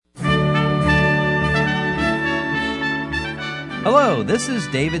Hello, this is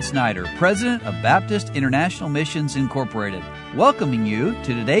David Snyder, President of Baptist International Missions Incorporated, welcoming you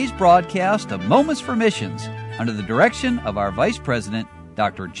to today's broadcast of Moments for Missions under the direction of our Vice President,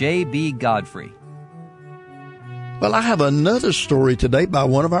 Dr. J.B. Godfrey. Well, I have another story today by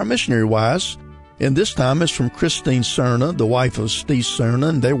one of our missionary wives, and this time it's from Christine Serna, the wife of Steve Serna,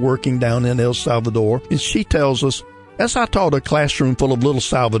 and they're working down in El Salvador. And she tells us, as I taught a classroom full of little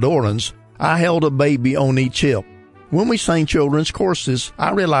Salvadorans, I held a baby on each hip. When we sang children's courses,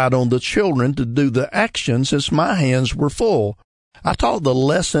 I relied on the children to do the actions as my hands were full. I taught the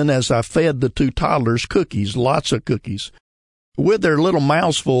lesson as I fed the two toddlers cookies, lots of cookies. With their little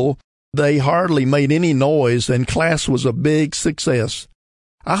mouths full, they hardly made any noise, and class was a big success.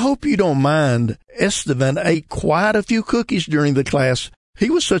 I hope you don't mind. Estevan ate quite a few cookies during the class. He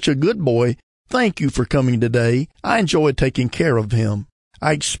was such a good boy. Thank you for coming today. I enjoyed taking care of him.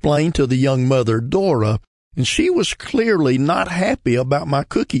 I explained to the young mother, Dora, and she was clearly not happy about my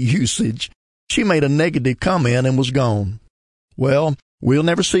cookie usage. She made a negative comment and was gone. Well, we'll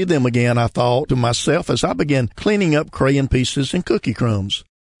never see them again, I thought to myself as I began cleaning up crayon pieces and cookie crumbs.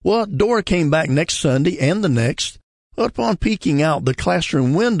 Well, Dora came back next Sunday and the next. Upon peeking out the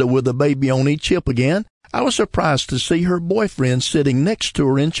classroom window with the baby on each hip again, I was surprised to see her boyfriend sitting next to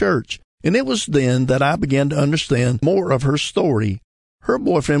her in church. And it was then that I began to understand more of her story. Her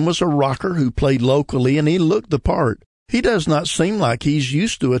boyfriend was a rocker who played locally, and he looked the part. He does not seem like he's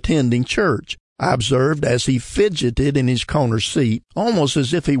used to attending church, I observed as he fidgeted in his corner seat, almost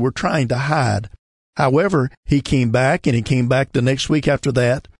as if he were trying to hide. However, he came back, and he came back the next week after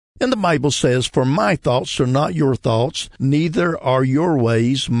that. And the Bible says, "For my thoughts are not your thoughts, neither are your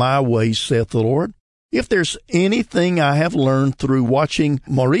ways my ways, saith the Lord." If there's anything I have learned through watching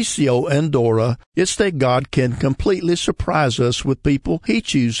Mauricio and Dora, it's that God can completely surprise us with people He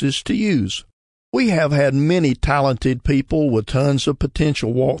chooses to use. We have had many talented people with tons of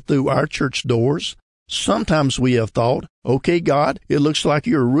potential walk through our church doors. Sometimes we have thought, okay, God, it looks like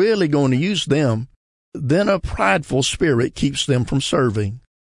you're really going to use them. Then a prideful spirit keeps them from serving.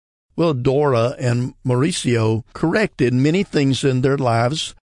 Well, Dora and Mauricio corrected many things in their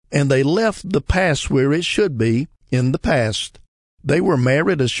lives, and they left the past where it should be, in the past. They were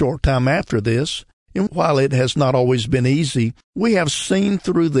married a short time after this, and while it has not always been easy, we have seen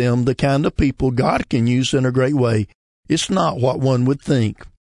through them the kind of people God can use in a great way. It's not what one would think.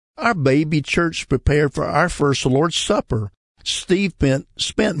 Our baby church prepared for our first Lord's Supper. Steve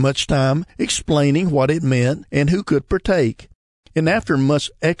spent much time explaining what it meant and who could partake. And after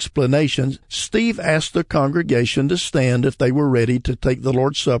much explanation, Steve asked the congregation to stand if they were ready to take the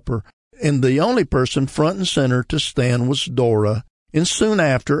Lord's Supper, and the only person front and center to stand was Dora. And soon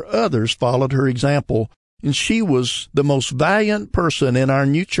after, others followed her example, and she was the most valiant person in our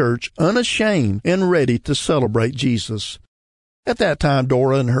new church, unashamed and ready to celebrate Jesus. At that time,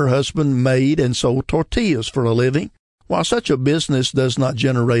 Dora and her husband made and sold tortillas for a living. While such a business does not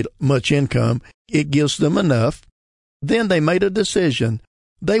generate much income, it gives them enough. Then they made a decision.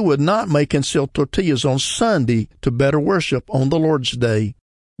 They would not make and sell tortillas on Sunday to better worship on the Lord's Day.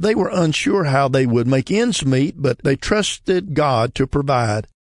 They were unsure how they would make ends meet, but they trusted God to provide.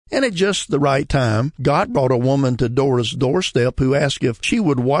 And at just the right time, God brought a woman to Dora's doorstep who asked if she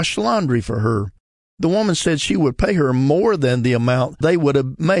would wash laundry for her. The woman said she would pay her more than the amount they would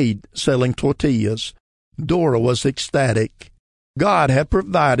have made selling tortillas. Dora was ecstatic. God had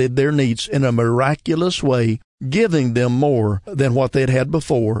provided their needs in a miraculous way, giving them more than what they'd had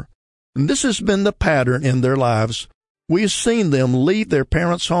before. And this has been the pattern in their lives. We've seen them leave their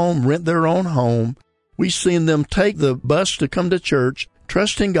parents' home, rent their own home. We've seen them take the bus to come to church,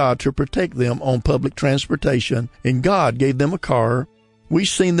 trusting God to protect them on public transportation, and God gave them a car. We've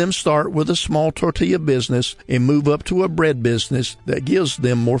seen them start with a small tortilla business and move up to a bread business that gives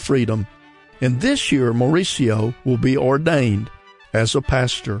them more freedom. And this year, Mauricio will be ordained as a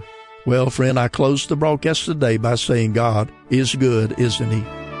pastor. Well, friend, I close the broadcast today by saying God is good, isn't He?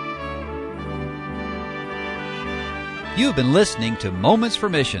 You've been listening to Moments for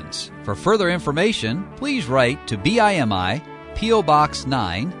Missions. For further information, please write to BIMI, P.O. Box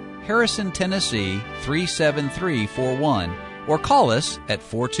 9, Harrison, Tennessee 37341, or call us at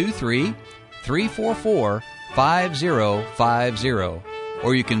 423-344-5050.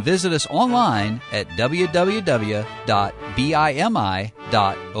 Or you can visit us online at www.bimi.org.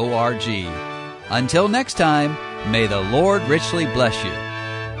 Until next time, may the Lord richly bless you.